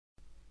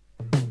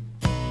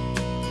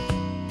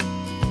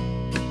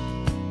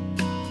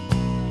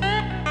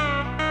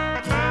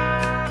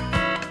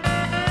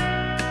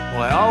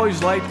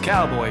always liked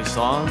cowboy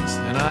songs,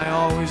 and I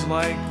always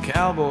liked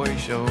cowboy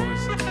shows.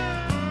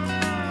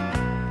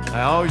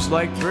 I always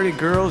liked pretty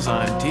girls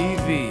on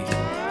TV,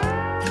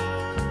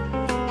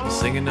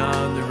 singing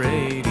on the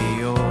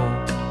radio.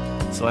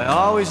 So I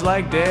always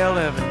liked Dale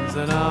Evans,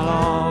 and I'll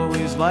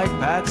always like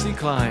Patsy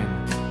Cline.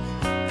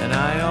 And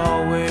I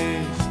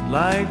always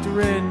liked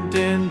Rin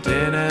Tin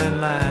Tin and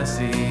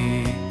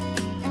Lassie,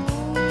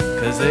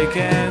 'cause they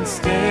can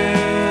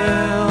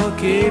still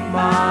keep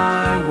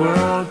my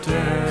world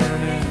turning.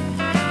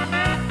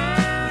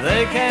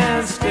 They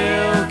can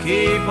still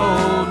keep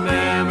old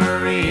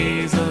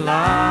memories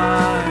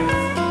alive,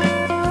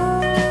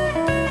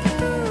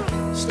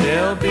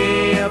 still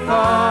be a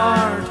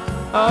part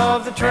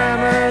of the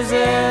tremors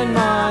in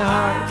my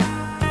heart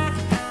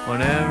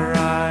whenever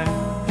I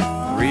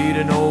read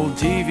an old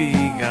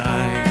TV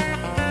guide.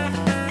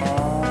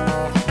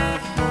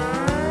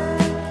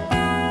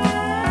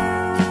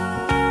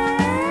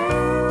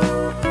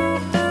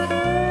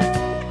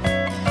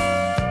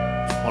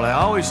 Well, I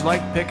always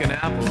liked picking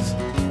apples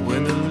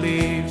when the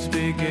leaves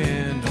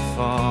begin to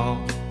fall,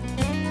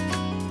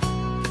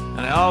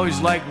 and I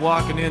always liked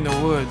walking in the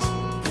woods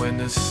when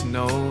the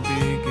snow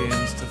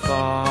begins to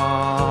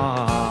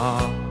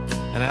fall.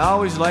 And I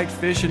always liked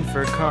fishing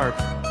for carp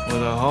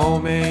with a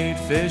homemade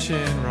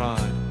fishing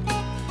rod.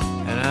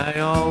 And I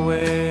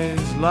always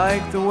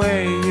liked the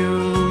way you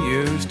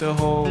used to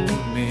hold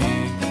me.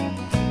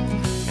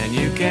 And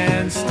you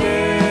can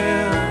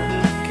still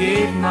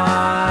keep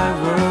my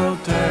world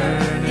turning.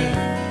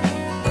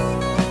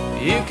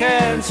 You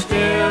can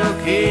still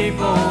keep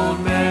old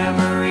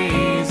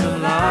memories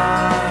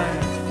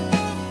alive,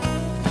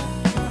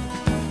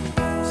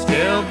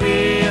 still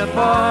be a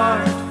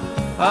part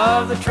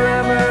of the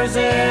tremors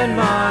in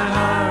my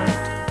heart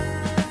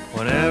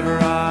whenever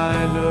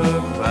I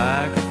look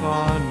back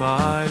upon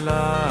my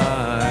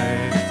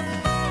life.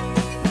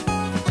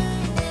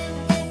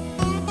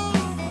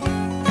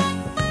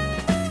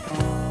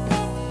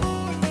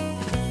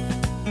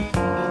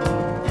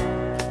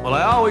 Well,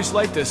 I always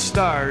liked the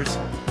Stars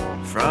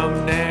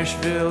from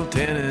Nashville,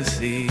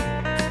 Tennessee.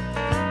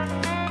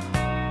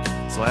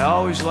 So I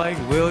always liked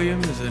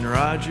Williams and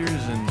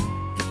Rogers, and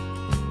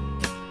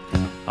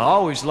I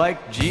always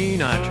liked Gene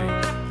Autry.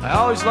 I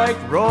always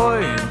liked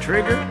Roy and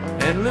Trigger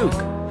and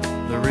Luke,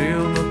 the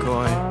real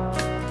McCoy.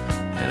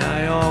 And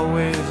I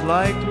always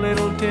liked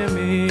little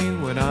Timmy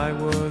when I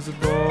was a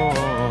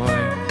boy,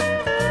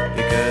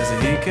 because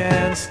he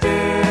can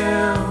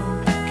still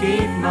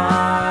keep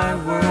my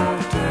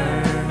world turning.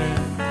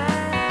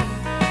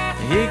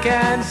 He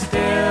can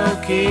still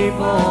keep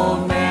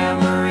old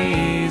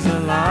memories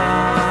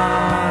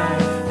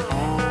alive,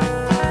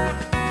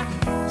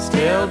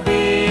 still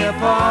be a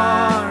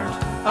part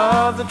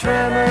of the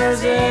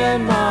tremors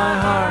in my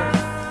heart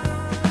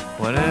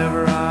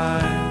whenever I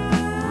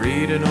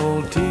read an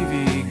old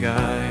TV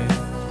guide.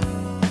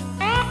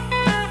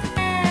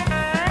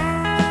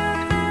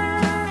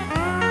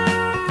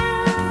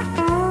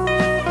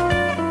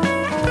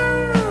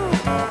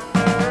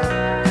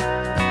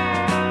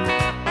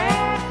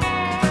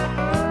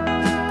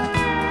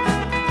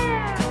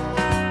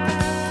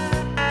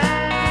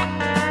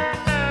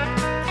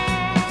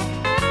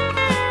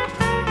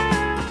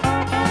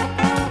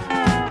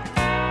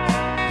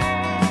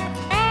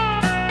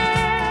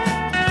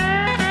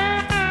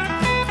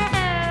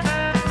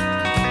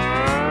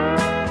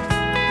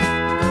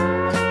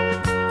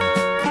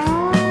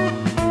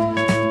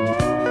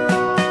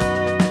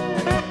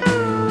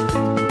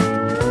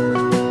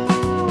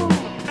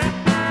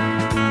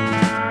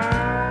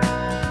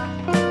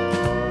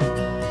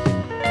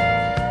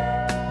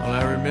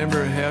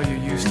 Remember how you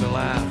used to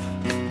laugh,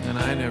 and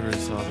I never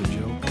saw the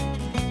joke.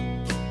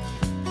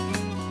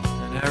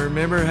 And I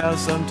remember how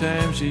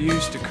sometimes you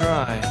used to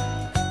cry,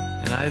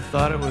 and I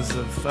thought it was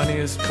the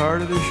funniest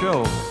part of the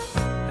show.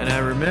 And I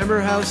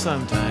remember how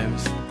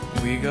sometimes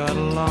we got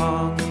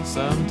along and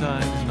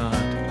sometimes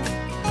not.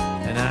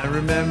 And I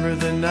remember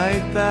the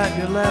night that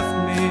you left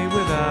me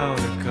without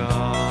a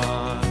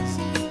cause.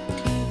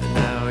 And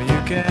now you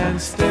can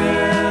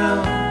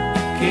still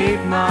keep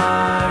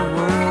my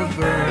world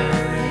burning.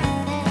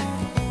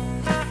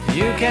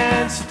 You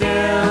can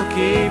still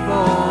keep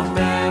old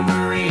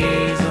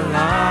memories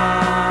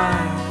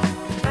alive,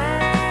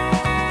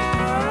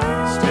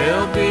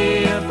 still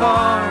be a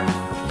part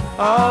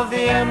of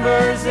the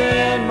embers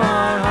in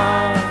my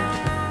heart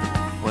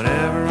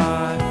whenever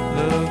I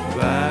look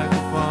back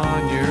upon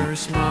your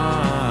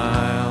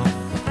smile.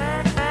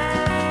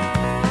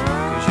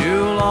 'Cause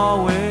you'll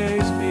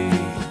always be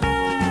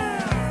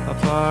a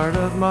part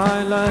of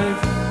my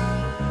life,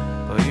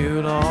 but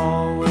you'll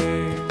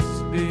always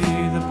be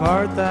the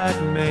part that